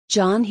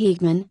John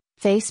Heegman,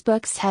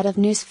 Facebook's head of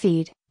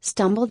newsfeed,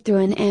 stumbled through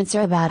an answer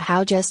about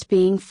how just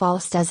being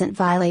false doesn't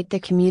violate the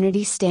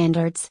community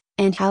standards,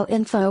 and how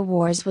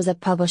InfoWars was a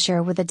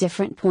publisher with a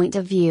different point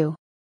of view.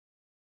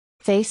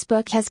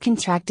 Facebook has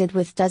contracted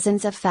with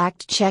dozens of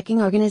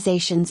fact-checking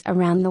organizations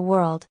around the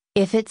world.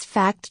 If its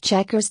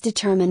fact-checkers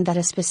determined that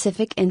a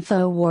specific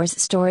InfoWars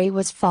story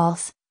was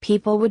false,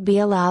 people would be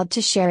allowed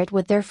to share it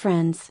with their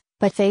friends,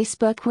 but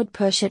Facebook would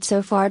push it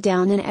so far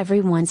down in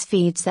everyone's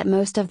feeds that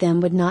most of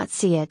them would not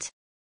see it.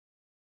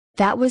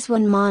 That was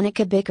when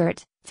Monica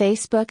Bickert,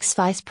 Facebook's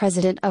vice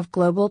president of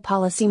global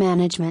policy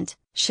management,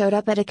 showed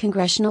up at a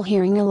congressional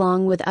hearing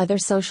along with other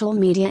social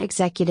media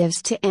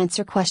executives to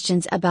answer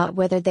questions about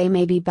whether they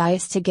may be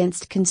biased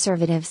against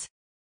conservatives.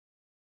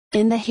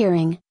 In the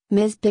hearing,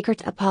 Ms.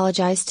 Bickert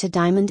apologized to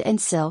Diamond and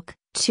Silk,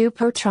 two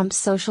pro-Trump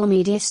social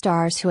media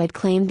stars who had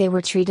claimed they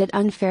were treated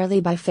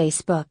unfairly by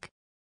Facebook.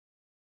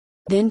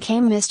 Then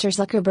came Mr.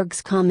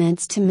 Zuckerberg's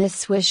comments to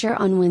Ms. Swisher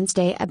on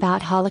Wednesday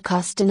about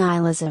Holocaust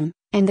denialism,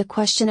 and the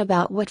question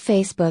about what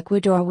Facebook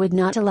would or would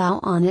not allow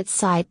on its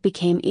site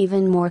became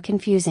even more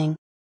confusing.